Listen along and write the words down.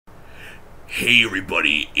Hey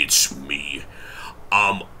everybody, it's me.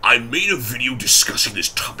 I made a video discussing this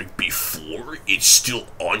topic before. It's still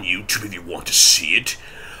on YouTube if you want to see it.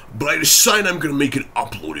 But I decided I'm going to make an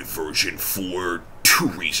uploaded version for two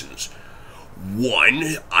reasons.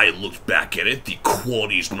 One, I looked back at it, the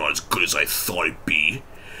quality is not as good as I thought it'd be.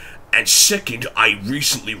 And second, I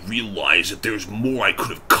recently realized that there's more I could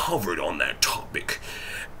have covered on that topic.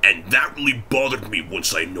 And that really bothered me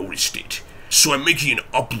once I noticed it. So I'm making an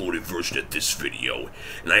uploaded version of this video,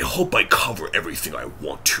 and I hope I cover everything I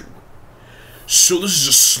want to. So this is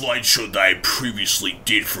a slideshow that I previously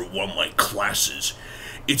did for one of my classes.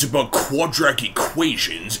 It's about quadratic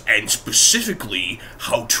equations, and specifically,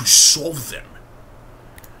 how to solve them.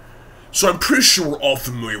 So I'm pretty sure we're all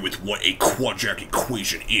familiar with what a quadratic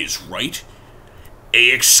equation is, right?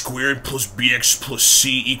 ax squared plus bx plus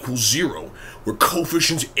c equals 0, where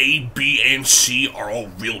coefficients a, b, and c are all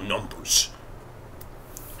real numbers.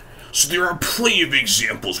 So there are plenty of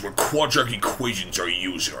examples where quadratic equations are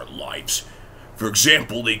used in our lives. For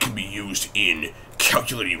example, they can be used in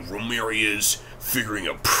calculating room areas, figuring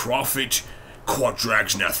out profit,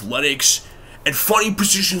 quadratics in athletics, and finding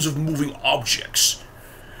positions of moving objects.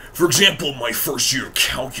 For example, in my first year of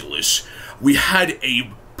calculus, we had a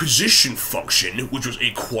position function, which was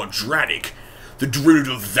a quadratic. The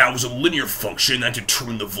derivative of that was a linear function that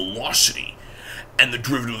determined the velocity, and the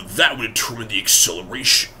derivative of that would determine the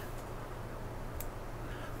acceleration.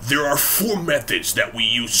 There are four methods that we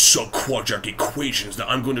use to solve quadratic equations that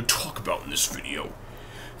I'm going to talk about in this video.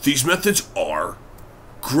 These methods are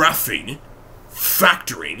graphing,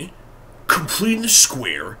 factoring, completing the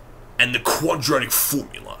square, and the quadratic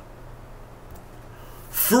formula.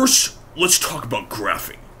 First, let's talk about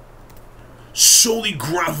graphing. So the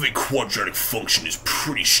graph of a quadratic function is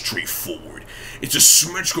pretty straightforward. It's a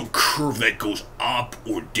symmetrical curve that goes up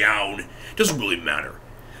or down. It doesn't really matter.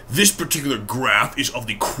 This particular graph is of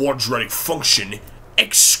the quadratic function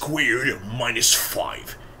x squared minus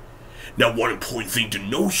 5. Now, one important thing to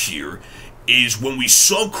note here is when we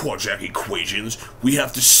solve quadratic equations, we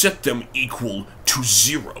have to set them equal to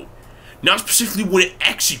 0. Not specifically when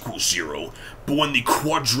x equals 0, but when the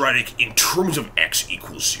quadratic in terms of x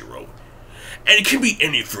equals 0. And it can be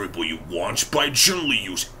any variable you want, but I generally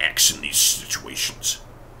use x in these situations.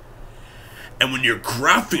 And when you're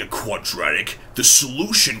graphing a quadratic, the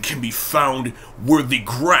solution can be found where the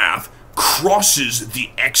graph crosses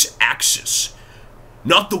the x-axis.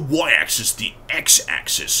 Not the y-axis, the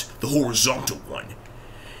x-axis, the horizontal one.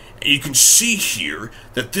 And you can see here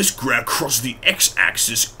that this graph crosses the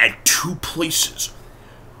x-axis at two places.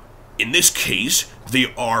 In this case,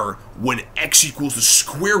 they are when x equals the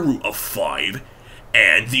square root of 5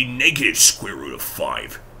 and the negative square root of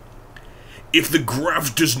 5. If the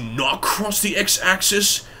graph does not cross the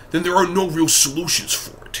x-axis, then there are no real solutions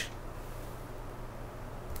for it.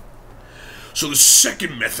 So the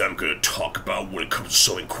second method I'm going to talk about when it comes to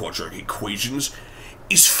solving quadratic equations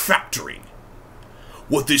is factoring.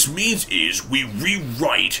 What this means is we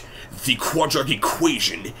rewrite the quadratic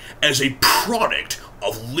equation as a product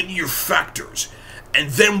of linear factors, and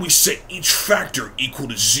then we set each factor equal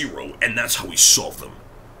to 0, and that's how we solve them.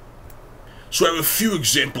 So I have a few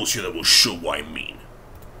examples here that will show what I mean.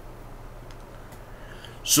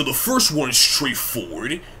 So the first one is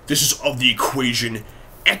straightforward. This is of the equation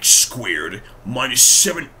x squared minus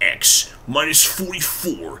 7x minus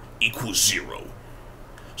 44 equals 0.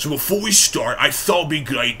 So before we start, I thought it would be a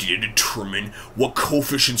good idea to determine what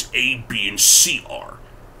coefficients a, b, and c are.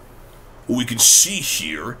 Well, we can see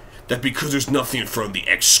here that because there's nothing in front of the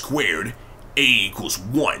x squared, a equals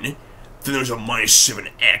 1, then there's a minus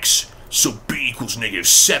 7x, so b equals negative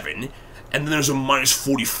 7, and then there's a minus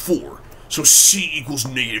 44, so c equals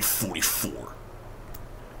negative 44.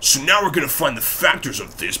 So now we're going to find the factors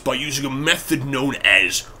of this by using a method known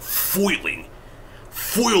as foiling.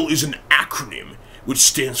 FOIL is an acronym which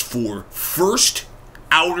stands for first,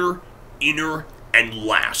 outer, inner, and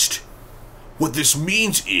last. What this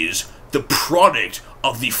means is the product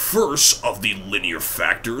of the first of the linear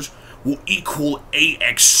factors will equal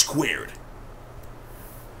ax squared.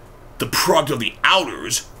 The product of the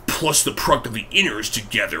outers plus the product of the inners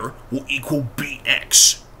together will equal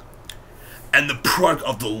bx. And the product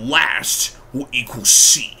of the last will equal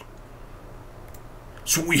c.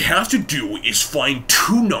 So what we have to do is find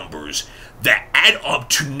two numbers that add up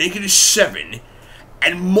to negative 7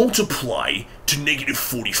 and multiply to negative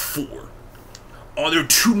 44. Are there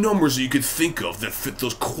two numbers that you could think of that fit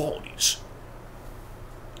those qualities?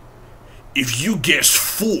 If you guessed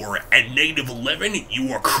 4 and negative 11,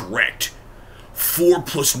 you are correct. 4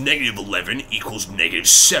 plus negative 11 equals negative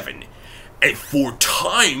 7, and 4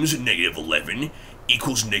 times negative 11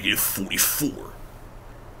 equals negative 44.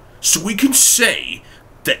 So we can say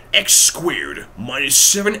that x squared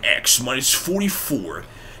minus 7x minus 44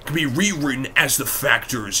 can be rewritten as the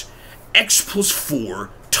factors x plus 4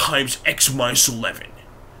 times x minus 11.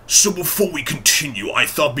 So before we continue, I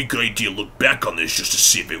thought it'd be a good idea to look back on this just to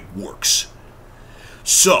see if it works.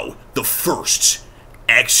 So, the firsts,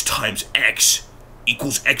 x times x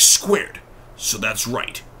equals x squared, so that's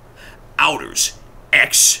right. Outers,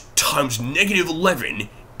 x times negative 11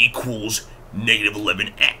 equals negative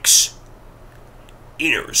 11x.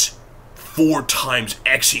 Inners, 4 times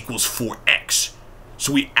x equals 4x,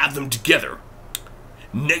 so we add them together.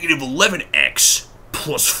 Negative 11x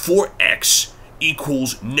plus 4x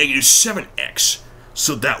equals negative 7x,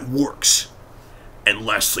 so that works. And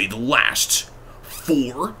lastly, the last,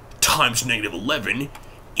 4 times negative 11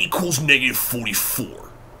 equals negative 44.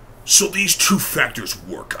 So these two factors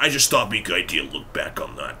work. I just thought it'd be a good idea to look back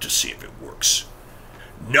on that to see if it works.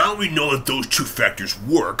 Now we know that those two factors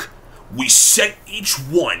work, we set each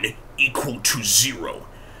one equal to 0.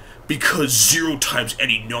 Because 0 times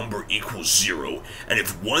any number equals 0, and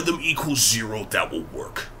if one of them equals 0, that will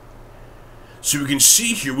work. So you can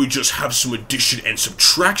see here we just have some addition and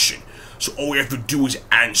subtraction. So all we have to do is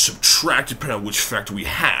add and subtract depending on which factor we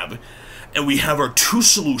have. And we have our two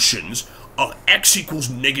solutions of x equals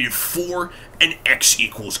negative 4 and x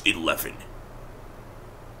equals 11.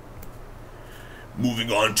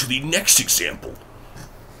 Moving on to the next example.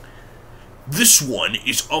 This one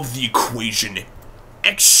is of the equation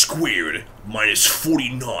x squared minus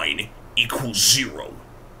 49 equals 0.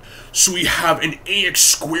 So we have an ax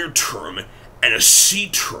squared term and a c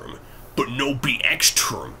term, but no bx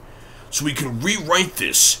term. So we can rewrite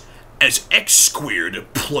this as x squared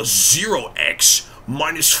plus 0x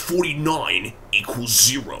minus 49 equals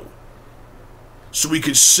 0. So we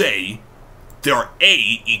could say that our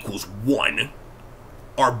a equals 1,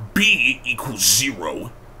 our b equals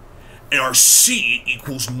 0, and our c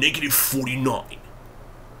equals negative 49.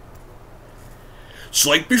 So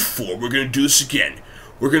like before, we're going to do this again.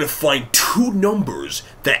 We're going to find two numbers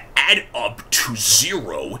that add up to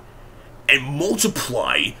 0 and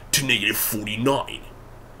multiply to negative 49.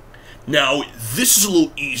 Now, this is a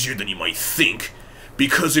little easier than you might think,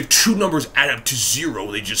 because if two numbers add up to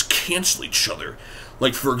 0, they just cancel each other.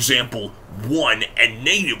 Like, for example, 1 and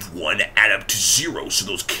negative 1 add up to 0, so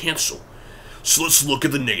those cancel. So let's look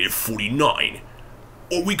at the negative 49.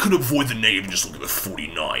 Or we could avoid the negative and just look at the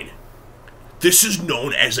 49. This is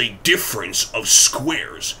known as a difference of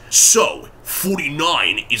squares. So,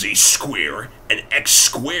 49 is a square, and x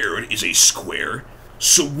squared is a square.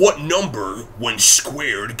 So what number, when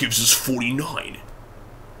squared, gives us 49?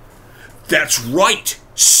 That's right,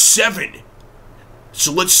 7.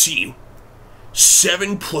 So let's see.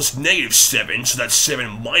 7 plus negative 7, so that's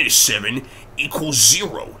 7 minus 7, equals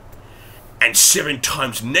 0. And 7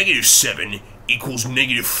 times negative 7 equals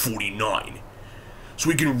negative 49. So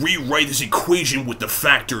we can rewrite this equation with the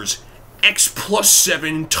factors x plus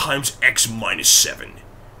 7 times x minus 7.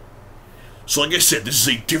 So like I said, this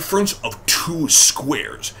is a difference of two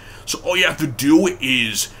squares. So all you have to do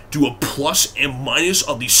is do a plus and minus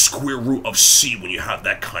of the square root of c when you have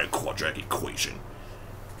that kind of quadratic equation.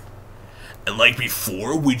 And like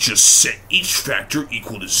before, we just set each factor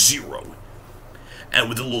equal to 0. And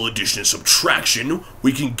with a little addition and subtraction,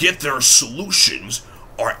 we can get their solutions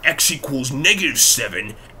are x equals negative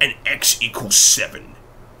 7 and x equals 7.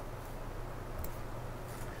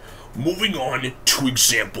 Moving on to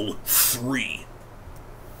example 3.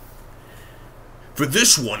 For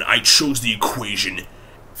this one, I chose the equation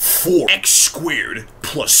 4x squared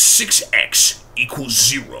plus 6x equals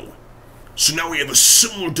 0. So now we have a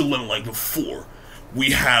similar dilemma like before.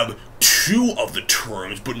 We have two of the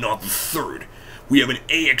terms, but not the third. We have an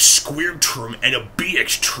ax squared term and a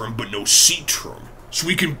bx term, but no c term. So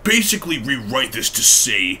we can basically rewrite this to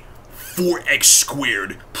say 4x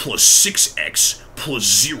squared plus 6x plus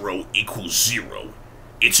 0 equals 0.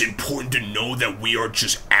 It's important to know that we are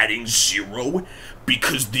just adding 0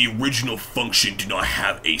 because the original function did not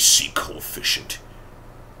have a c coefficient.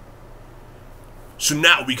 So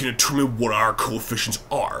now we can determine what our coefficients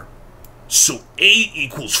are. So a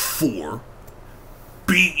equals 4,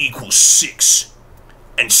 b equals 6,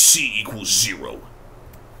 and c equals 0.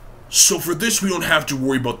 So for this, we don't have to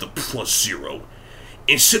worry about the plus 0.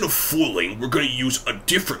 Instead of foiling, we're going to use a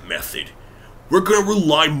different method. We're going to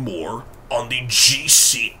rely more on the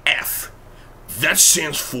GCF. That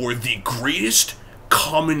stands for the greatest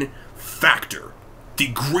common factor. The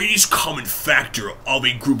greatest common factor of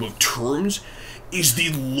a group of terms is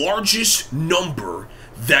the largest number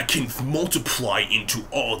that can multiply into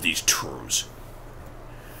all of these terms.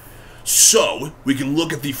 So, we can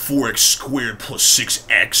look at the 4x squared plus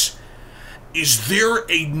 6x. Is there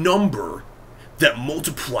a number that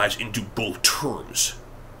multiplies into both terms?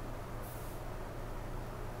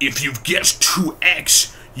 If you've guessed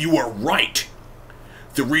 2x, you are right.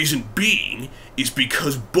 The reason being is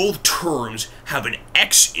because both terms have an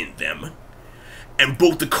x in them, and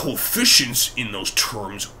both the coefficients in those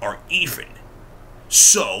terms are even.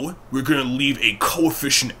 So, we're going to leave a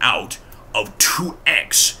coefficient out of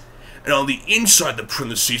 2x, and on the inside the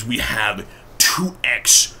parentheses we have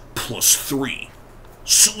 2x plus 3.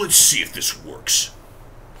 So let's see if this works.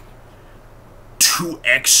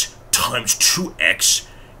 2x times 2x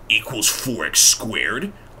equals 4x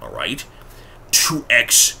squared, alright?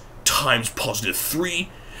 2x times positive 3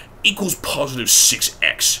 equals positive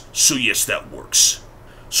 6x, so yes, that works.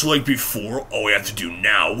 So like before, all we have to do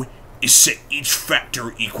now is set each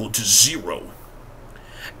factor equal to 0.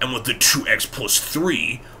 And with the 2x plus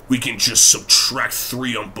 3, we can just subtract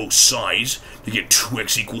 3 on both sides to get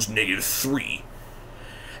 2x equals negative 3.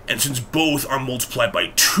 And since both are multiplied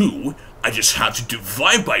by 2, I just have to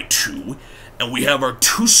divide by 2, and we have our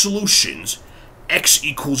two solutions, x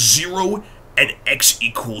equals 0 and x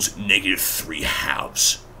equals negative 3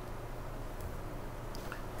 halves.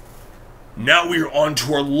 Now we are on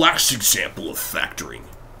to our last example of factoring.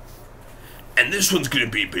 And this one's going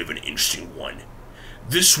to be a bit of an interesting one.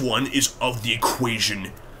 This one is of the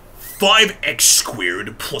equation 5x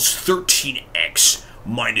squared plus 13x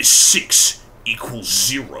minus 6 equals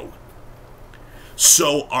 0.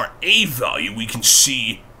 So our a value we can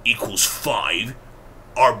see equals 5,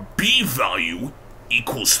 our b value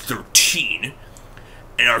equals 13,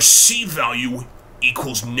 and our c value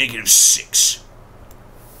equals negative 6.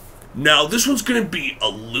 Now this one's going to be a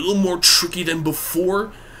little more tricky than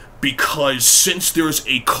before, because since there's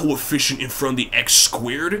a coefficient in front of the x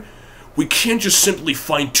squared, we can't just simply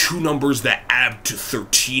find two numbers that add up to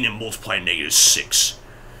 13 and multiply negative 6.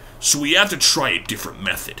 So we have to try a different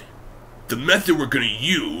method. The method we're going to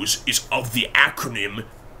use is of the acronym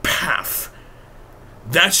PAF.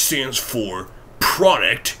 That stands for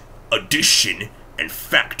product, addition, and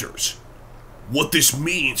factors. What this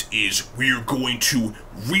means is we are going to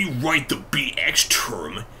rewrite the bx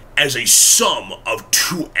term as a sum of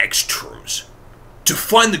two x terms. To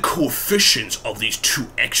find the coefficients of these two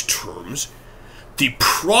x terms, the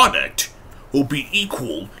product will be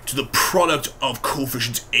equal to the product of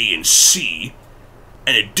coefficients a and c,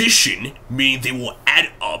 and addition meaning they will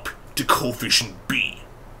add up to coefficient b.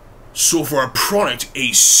 So for our product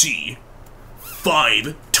AC,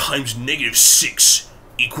 5 times negative 6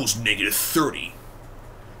 equals negative 30,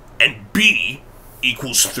 and b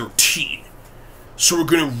equals 13. So we're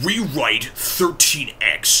going to rewrite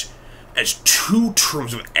 13x as two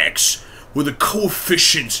terms of x where the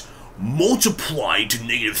coefficients multiply to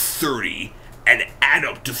negative 30 and add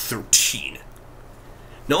up to 13.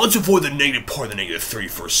 Now let's avoid the negative part of the negative 30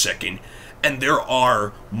 for a second, and there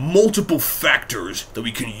are multiple factors that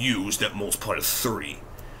we can use that multiply to 30.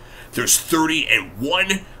 There's 30 and 1,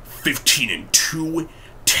 15 and 2,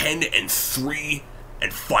 10 and 3,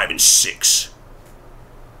 and 5 and 6.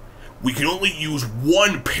 We can only use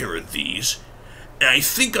one pair of these, and I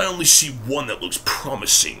think I only see one that looks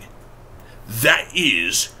promising. That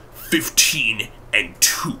is 15 and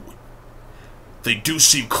 2. They do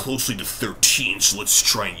seem closely to 13, so let's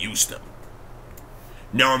try and use them.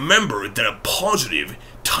 Now remember that a positive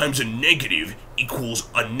times a negative equals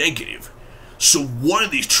a negative. So one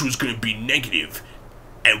of these two is going to be negative,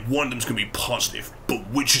 and one of them is going to be positive. But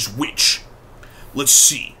which is which? Let's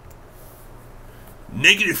see.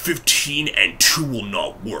 Negative 15 and 2 will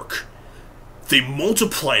not work. They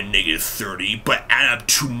multiply negative 30, but add up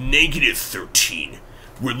to negative 13.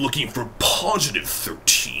 We're looking for positive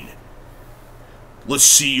 13. Let's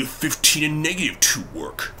see if 15 and negative 2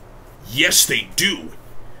 work. Yes, they do.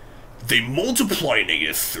 They multiply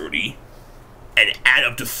negative 30 and add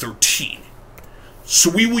up to 13. So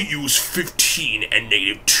we will use 15 and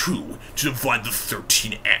negative 2 to divide the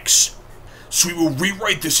 13x. So we will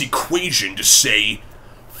rewrite this equation to say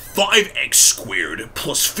 5x squared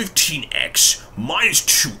plus 15x minus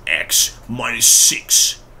 2x minus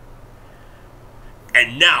 6.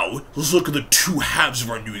 And now, let's look at the two halves of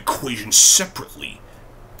our new equation separately.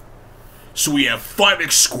 So we have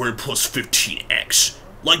 5x squared plus 15x.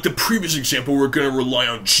 Like the previous example, we're going to rely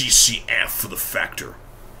on GCF for the factor.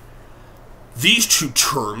 These two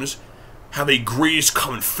terms have a greatest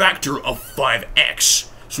common factor of 5x.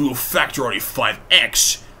 So we will factor out a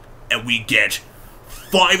 5x, and we get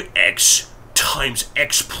 5x times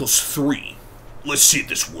x plus 3. Let's see if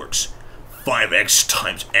this works. 5x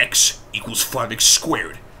times x equals 5x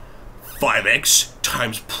squared. 5x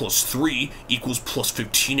times plus 3 equals plus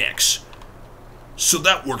 15x. So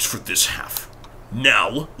that works for this half.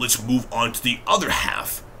 Now, let's move on to the other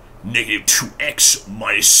half, negative 2x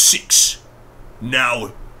minus 6.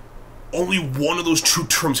 Now, only one of those two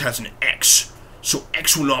terms has an x, so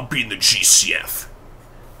x will not be in the GCF.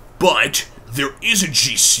 But there is a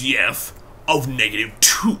GCF of negative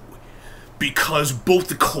 2, because both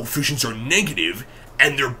the coefficients are negative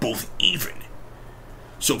and they're both even.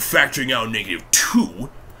 So factoring out negative 2,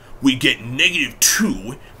 we get negative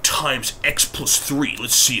 2 times x plus 3.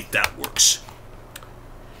 Let's see if that works.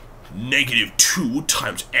 Negative 2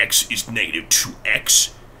 times x is negative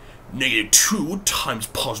 2x. Negative 2 times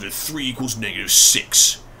positive 3 equals negative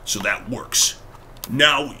 6. So that works.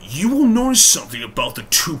 Now, you will notice something about the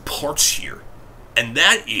two parts here, and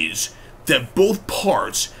that is that both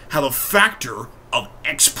parts have a factor of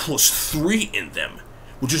x plus 3 in them,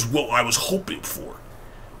 which is what I was hoping for.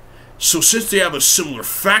 So since they have a similar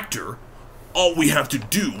factor, all we have to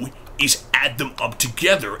do is add them up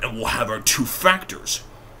together and we'll have our two factors.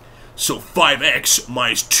 So 5x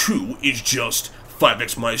minus 2 is just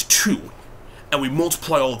 5x minus 2, and we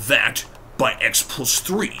multiply all that by x plus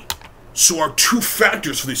 3. So our two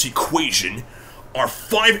factors for this equation are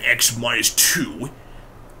 5x minus 2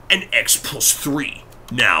 and x plus 3.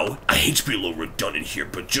 Now, I hate to be a little redundant here,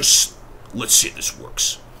 but just let's see if this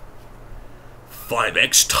works.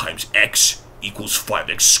 5x times x equals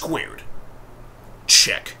 5x squared.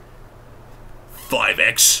 Check.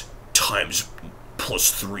 5x times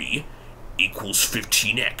plus 3 equals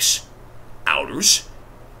 15x. Outers.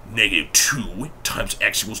 Negative 2 times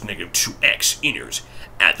x equals negative 2x. Inners.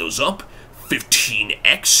 Add those up.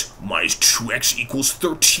 15x minus 2x equals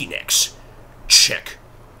 13x. Check.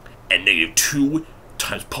 And negative 2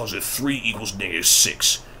 times positive 3 equals negative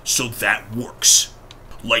 6. So that works.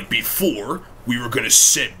 Like before, we were going to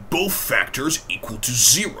set both factors equal to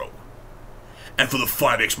 0. And for the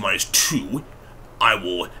 5x minus 2, I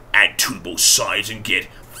will add 2 to both sides and get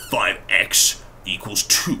 5x equals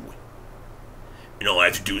 2. And all I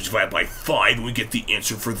have to do is divide by 5 and we get the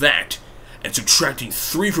answer for that. And subtracting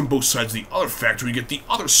 3 from both sides of the other factor, we get the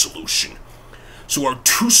other solution. So our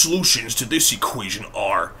two solutions to this equation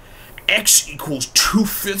are x equals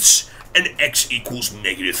 2/5 and x equals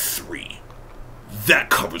negative 3. That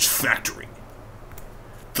covers factoring.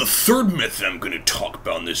 The third method I'm going to talk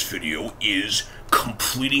about in this video is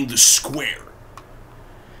completing the square.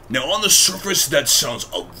 Now on the surface that sounds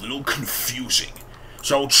a little confusing,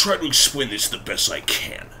 so I will try to explain this the best I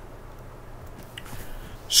can.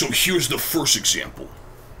 So here's the first example.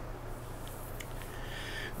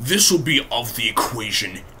 This will be of the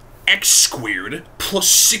equation x squared plus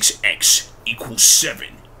 6x equals 7.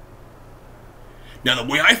 Now the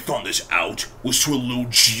way I found this out was through a little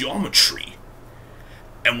geometry.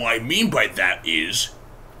 And what I mean by that is,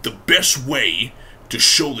 the best way to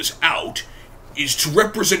show this out is to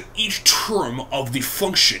represent each term of the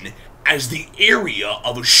function as the area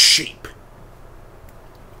of a shape.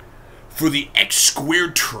 For the x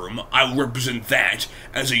squared term, I will represent that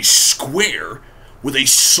as a square with a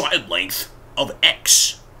side length of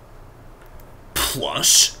x.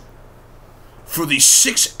 Plus, for the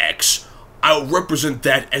 6x, I will represent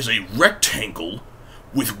that as a rectangle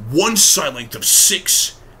with one side length of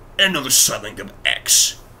 6 and another side length of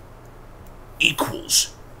x.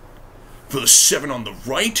 Equals. For the 7 on the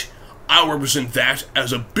right, I'll represent that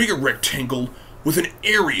as a bigger rectangle with an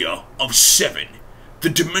area of 7. The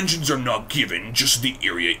dimensions are not given, just the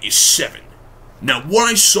area is 7. Now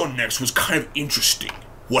what I saw next was kind of interesting.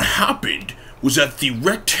 What happened was that the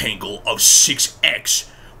rectangle of 6x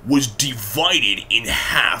was divided in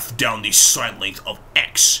half down the side length of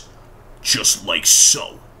x, just like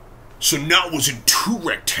so. So now it was in two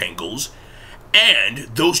rectangles, and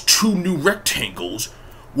those two new rectangles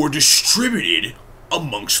were distributed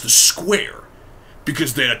amongst the square,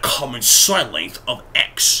 because they had a common side length of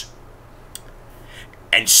x.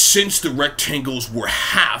 And since the rectangles were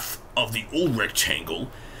half of the old rectangle,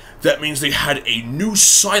 that means they had a new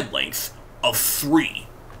side length of 3.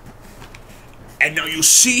 And now you'll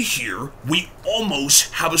see here, we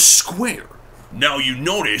almost have a square. Now you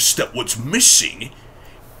notice that what's missing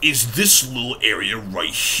is this little area right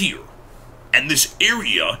here. And this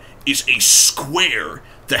area is a square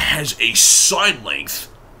that has a side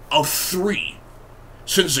length of 3.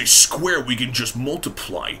 Since it's a square, we can just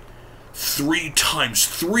multiply. 3 times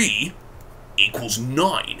 3 equals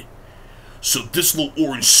 9. So this little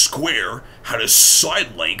orange square had a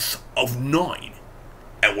side length of 9.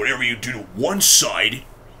 And whatever you do to one side,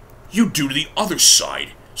 you do to the other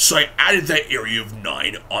side. So I added that area of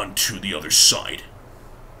 9 onto the other side.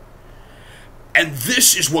 And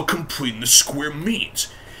this is what completing the square means.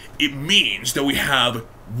 It means that we have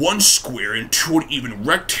one square and two uneven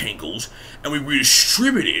rectangles, and we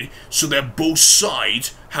redistribute it so that both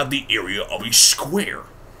sides have the area of a square.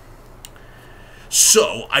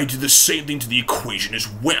 So I did the same thing to the equation as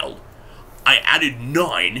well. I added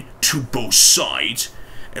 9 to both sides,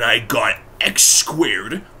 and I got x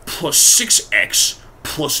squared plus 6x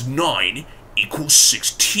plus 9 equals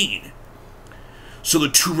 16. So the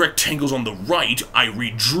two rectangles on the right I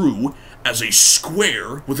redrew as a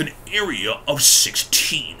square with an area of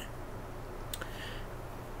 16.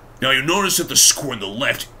 Now you'll notice that the square on the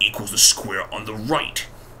left equals the square on the right.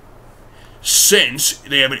 Since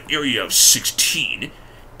they have an area of 16,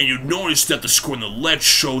 and you notice that the square on the left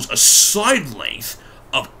shows a side length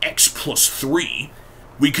of x plus 3,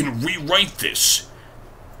 we can rewrite this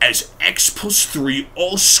as x plus 3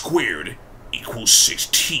 all squared equals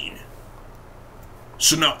 16.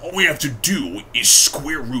 So now all we have to do is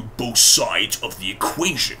square root both sides of the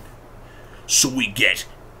equation. So we get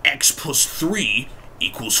x plus 3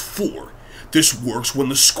 equals 4. This works when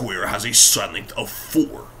the square has a side length of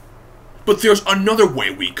 4. But there's another way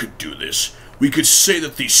we could do this. We could say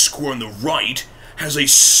that the square on the right has a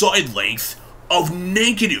side length of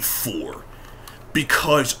negative 4,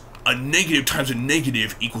 because a negative times a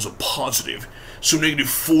negative equals a positive. So negative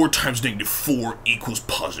 4 times negative 4 equals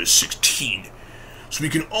positive 16. So we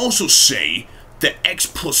can also say that x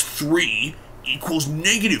plus 3 equals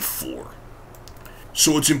negative 4.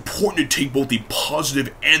 So it's important to take both the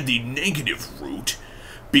positive and the negative root,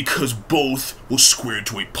 because both will square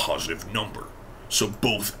to a positive number. So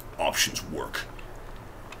both options work.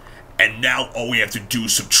 And now all we have to do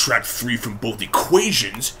is subtract 3 from both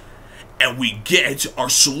equations, and we get our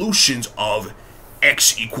solutions of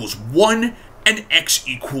x equals 1 and x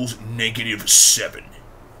equals negative 7.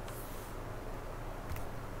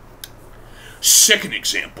 Second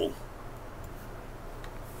example.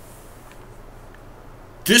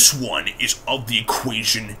 This one is of the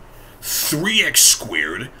equation 3x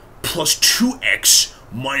squared plus 2x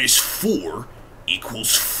minus 4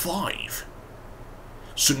 equals 5.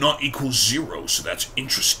 So not equals 0, so that's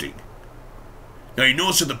interesting. Now you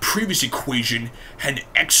notice that the previous equation had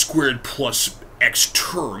x squared plus x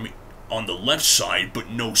term on the left side, but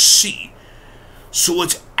no c. So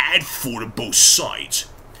let's add 4 to both sides,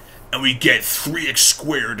 and we get 3x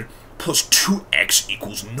squared plus 2x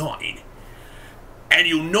equals 9. And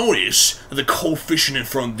you'll notice that the coefficient in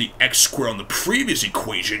front of the x squared on the previous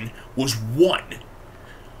equation was 1.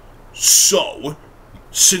 So,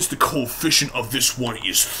 since the coefficient of this one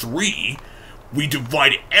is 3, we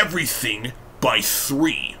divide everything by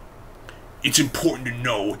 3. It's important to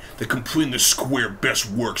know that completing the square best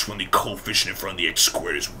works when the coefficient in front of the x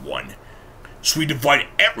squared is 1. So we divide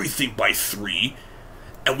everything by 3,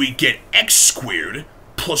 and we get x squared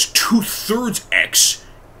plus 2/3 x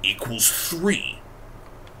equals 3.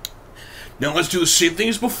 Now let's do the same thing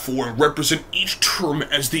as before and represent each term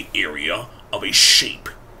as the area of a shape.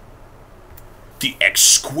 The x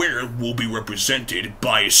squared will be represented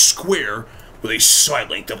by a square with a side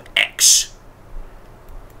length of x,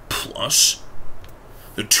 plus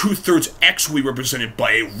the 2/3 x will be represented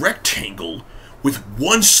by a rectangle with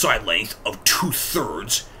one side length of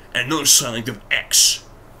 2/3 and another side length of x,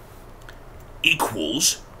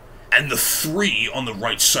 equals, and the 3 on the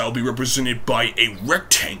right side will be represented by a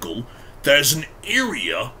rectangle that has an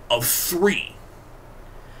area of 3.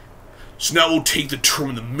 So now we'll take the term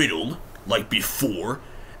in the middle, like before,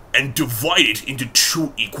 and divide it into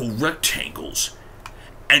 2 equal rectangles,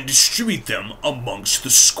 and distribute them amongst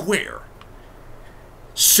the square.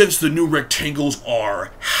 Since the new rectangles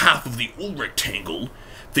are half of the old rectangle,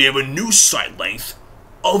 they have a new side length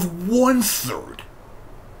of 1/3.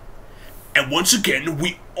 And once again,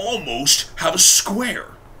 we almost have a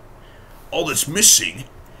square. All that's missing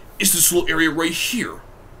is this little area right here.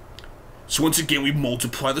 So once again, we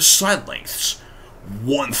multiply the side lengths.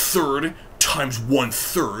 1/3 times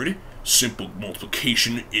 1/3, simple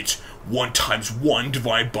multiplication, it's 1 times 1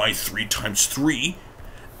 divided by 3 times 3,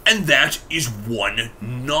 and that is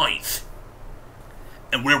 1/9.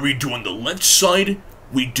 And whatever we do on the left side,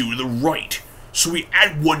 we do to the right. So we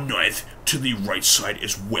add 1/9 to the right side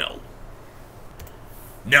as well.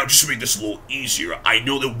 Now, just to make this a little easier, I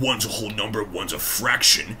know that 1's a whole number, 1's a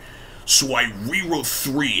fraction, so I rewrote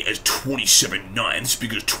 3 as 27/9,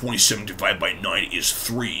 because 27 divided by 9 is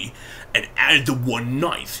 3, and added the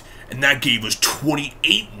 1/9, and that gave us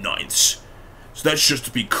 28/9. So that's just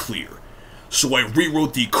to be clear. So I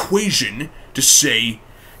rewrote the equation to say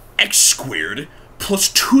x squared plus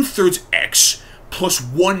 2/3 x plus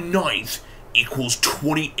 1/9 equals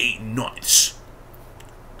 28/9.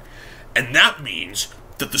 And that means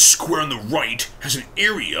that the square on the right has an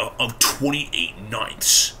area of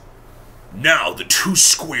 28/9. Now, the two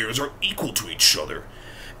squares are equal to each other,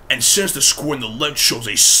 and since the square on the left shows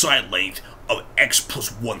a side length of x plus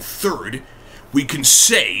 1/3, we can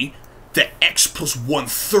say that x plus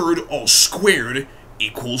 1/3 all squared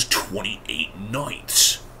equals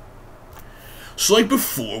 28/9. So like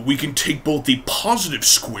before, we can take both the positive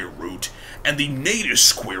square root and the negative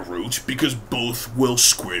square root because both will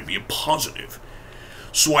squared be a positive.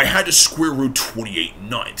 So I had to square root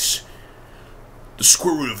 28/9. The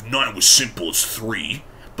square root of 9 was simple, it's 3,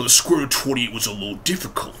 but the square root of 28 was a little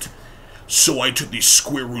difficult. So I took the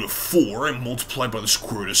square root of 4 and multiplied by the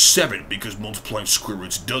square root of 7 because multiplying square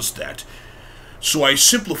roots does that. So I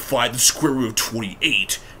simplified the square root of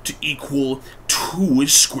 28 to equal 2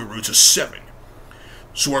 square roots of 7.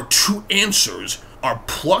 So our two answers are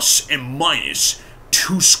plus and minus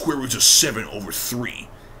 2 square roots of 7 over 3.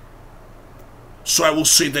 So I will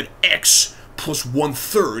say that x plus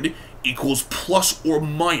 1/3 equals plus or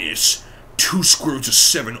minus 2 square roots of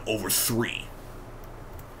 7 over 3.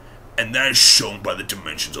 And that is shown by the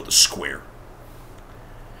dimensions of the square.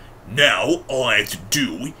 Now, all I have to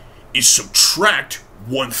do is subtract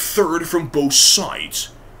 1/3 from both sides.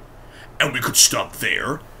 And we could stop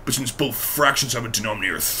there, but since both fractions have a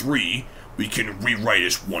denominator of 3, we can rewrite it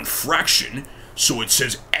as one fraction, so it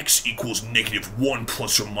says x equals -1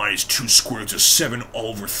 plus or minus 2 square roots of 7 all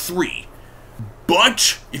over 3.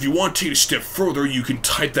 But, if you want to take it a step further, you can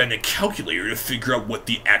type that in a calculator to figure out what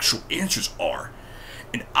the actual answers are.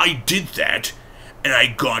 And I did that, and I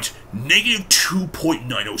got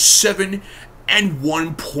 -2.907 and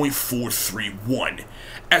 1.431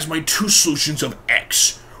 as my two solutions of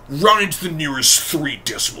x, rounded to the nearest 3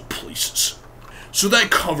 decimal places. So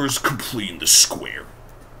that covers completing the square.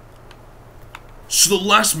 So the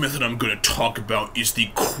last method I'm going to talk about is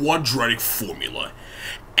the quadratic formula.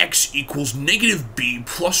 X equals -b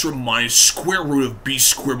plus or minus square root of b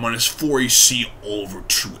squared minus 4ac all over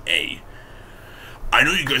 2a. I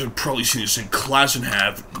know you guys have probably seen this in class and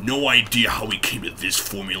have no idea how we came to this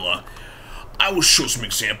formula. I will show some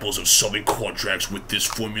examples of solving quadratics with this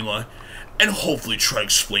formula, and hopefully try to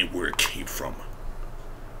explain where it came from.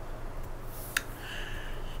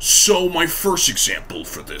 So my first example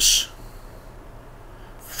for this.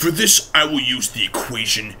 For this, I will use the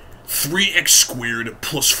equation 3x squared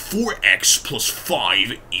plus 4x plus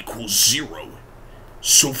 5 equals 0.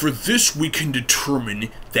 So for this, we can determine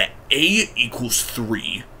that a equals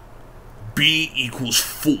 3, b equals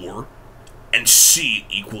 4, and c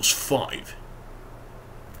equals 5.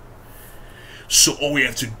 So all we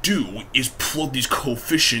have to do is plug these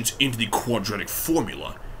coefficients into the quadratic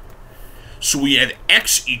formula. So we have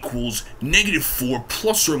x equals -4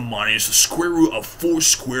 plus or minus the square root of 4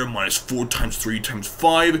 squared minus 4 times 3 times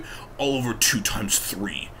 5 all over 2 times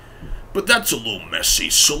 3. But that's a little messy,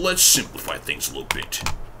 so let's simplify things a little bit.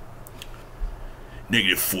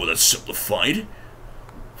 -4, that's simplified.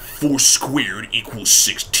 4 squared equals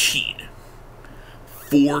 16.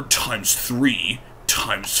 4 times 3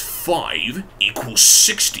 times 5 equals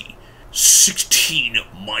 60. 16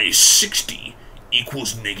 minus 60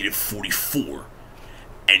 equals -44.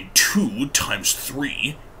 And 2 times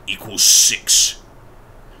 3 equals 6.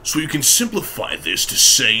 So you can simplify this to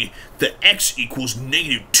say that x equals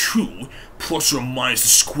 -2 plus or minus the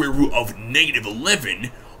square root of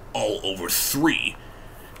 -11 all over 3.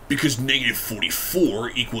 Because -44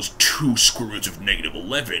 equals 2 square roots of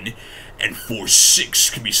 -11, and 6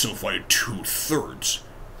 can be simplified to 2/3.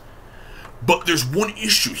 But there's one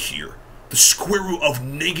issue here, the square root of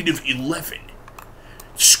 -11.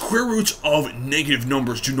 Square roots of negative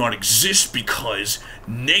numbers do not exist because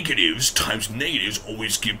negatives times negatives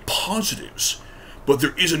always give positives. But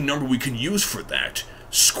there is a number we can use for that.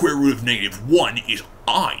 Square root of -1 is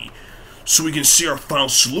I. So we can see our final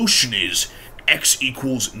solution is x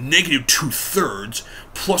equals -2/3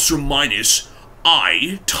 plus or minus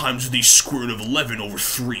I times the square root of 11 over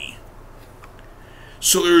 3.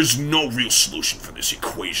 So there is no real solution for this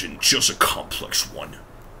equation, just a complex one.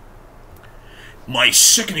 My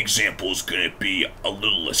second example is going to be a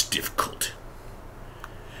little less difficult.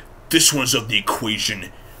 This one is of the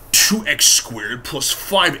equation 2x squared plus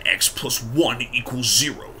 5x plus 1 equals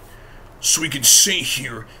 0. So we can say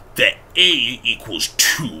here that a equals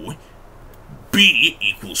 2, b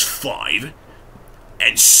equals 5,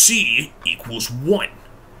 and c equals 1.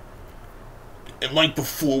 And like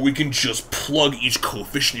before, we can just plug each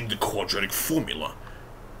coefficient into the quadratic formula.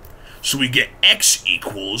 So we get x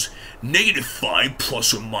equals -5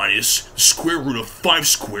 plus or minus the square root of 5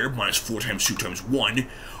 squared minus 4 times 2 times 1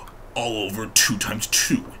 all over 2 times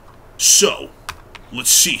 2. So, let's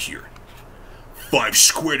see here. 5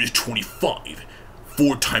 squared is 25.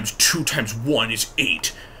 4 times 2 times 1 is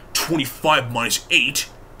 8. 25 minus 8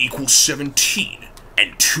 equals 17.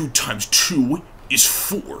 And 2 times 2 is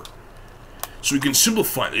 4. So we can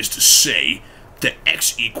simplify this to say that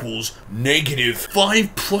x equals negative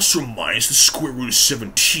 5 plus or minus the square root of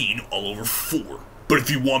 17 all over 4. But if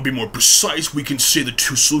you want to be more precise, we can say the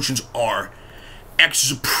two solutions are x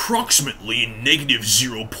is approximately negative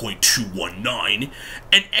 0.219,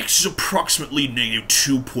 and x is approximately negative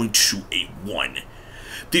 2.281.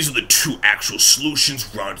 These are the two actual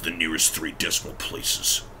solutions rounded to the nearest 3 decimal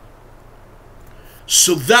places.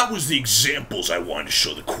 So that was the examples I wanted to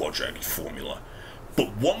show the quadratic formula.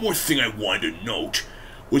 But one more thing I wanted to note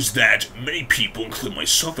was that many people, including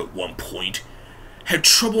myself at one point, had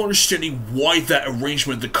trouble understanding why that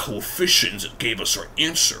arrangement of the coefficients gave us our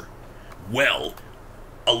answer. Well,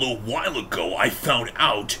 a little while ago I found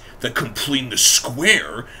out that completing the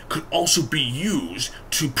square could also be used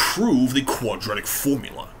to prove the quadratic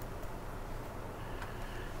formula.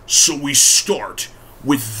 So we start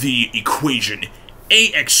with the equation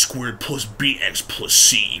ax squared plus bx plus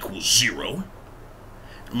c equals 0.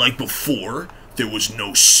 And like before, there was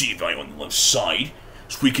no c value on the left side,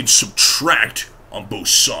 so we can subtract on both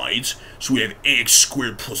sides. So we have ax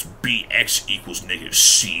squared plus bx equals negative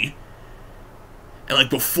c. And like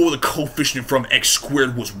before, the coefficient from x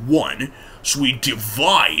squared was 1, so we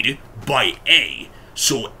divide by a.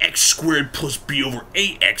 So x squared plus b over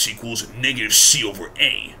ax equals negative c over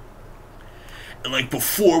a. And like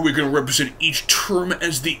before, we're going to represent each term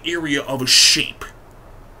as the area of a shape.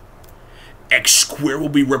 X squared will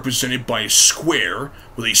be represented by a square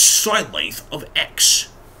with a side length of x,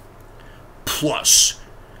 plus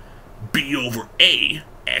b over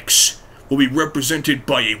ax will be represented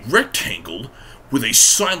by a rectangle with a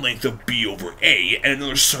side length of b over a and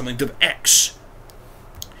another side length of x,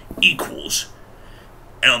 equals,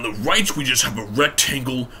 and on the right we just have a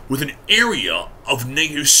rectangle with an area of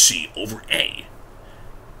negative c over a.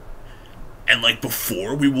 And like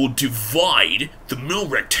before, we will divide the middle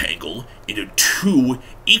rectangle into 2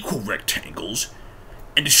 equal rectangles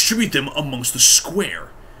and distribute them amongst the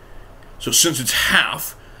square. So since it's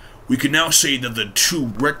half, we can now say that the 2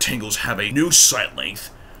 rectangles have a new side length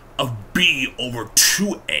of b over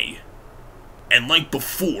 2a. And like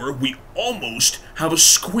before, we almost have a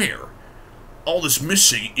square. All that's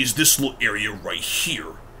missing is this little area right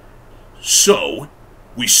here. So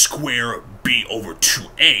we square b over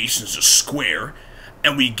 2a since it's a square,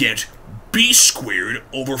 and we get b squared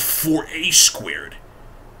over 4a squared.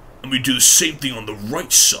 And we do the same thing on the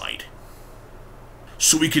right side.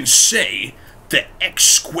 So we can say that x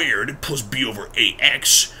squared plus b over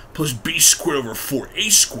ax plus b squared over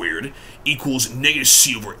 4a squared equals negative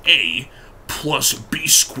c over a plus b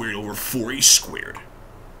squared over 4a squared.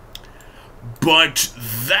 But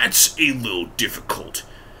that's a little difficult.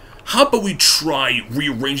 How about we try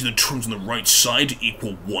rearranging the terms on the right side to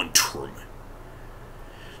equal one term?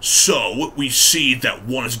 So we see that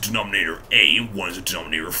 1 is a denominator a and 1 is a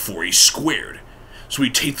denominator 4a squared. So we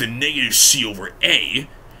take the negative c over a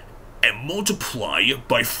and multiply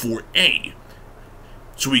by 4a.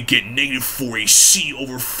 So we get negative 4ac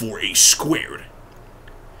over 4a squared.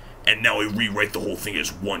 And now we rewrite the whole thing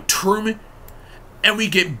as one term, and we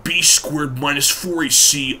get b squared minus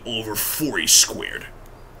 4ac over 4a squared.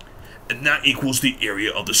 And that equals the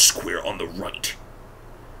area of the square on the right.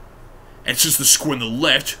 And since the square on the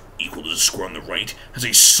left, equal to the square on the right, has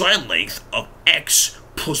a side length of x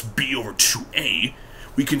plus b over 2a,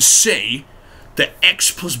 we can say that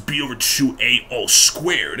x plus b over 2a all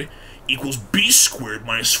squared equals b squared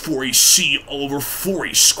minus 4ac all over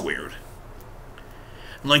 4a squared.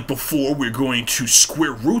 And like before, we're going to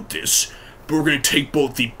square root this, but we're going to take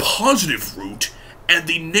both the positive root and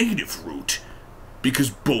the negative root, because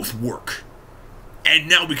both work. And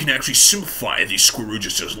now we can actually simplify the square root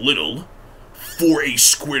just as little. 4a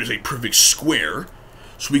squared is a perfect square,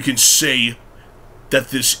 so we can say that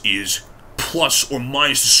this is plus or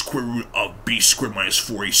minus the square root of b squared minus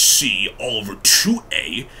 4ac all over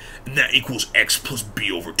 2a, and that equals x plus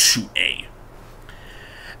b over 2a.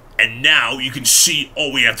 And now you can see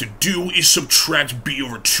all we have to do is subtract b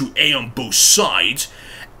over 2a on both sides,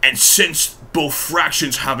 and since both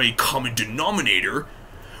fractions have a common denominator,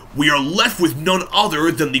 we are left with none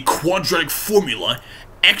other than the quadratic formula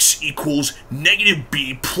x equals negative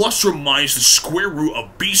b plus or minus the square root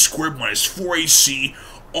of b squared minus 4ac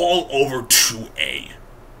all over 2a.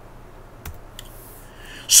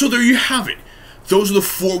 So there you have it. Those are the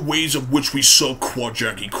 4 ways of which we solve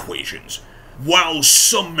quadratic equations. While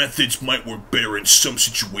some methods might work better in some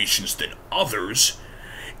situations than others,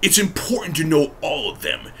 It's important to know all of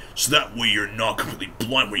them, so that way you're not completely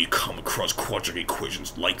blind when you come across quadratic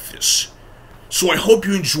equations like this. So I hope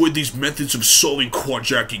you enjoyed these methods of solving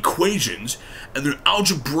quadratic equations and their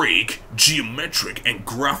algebraic, geometric, and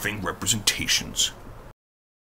graphing representations.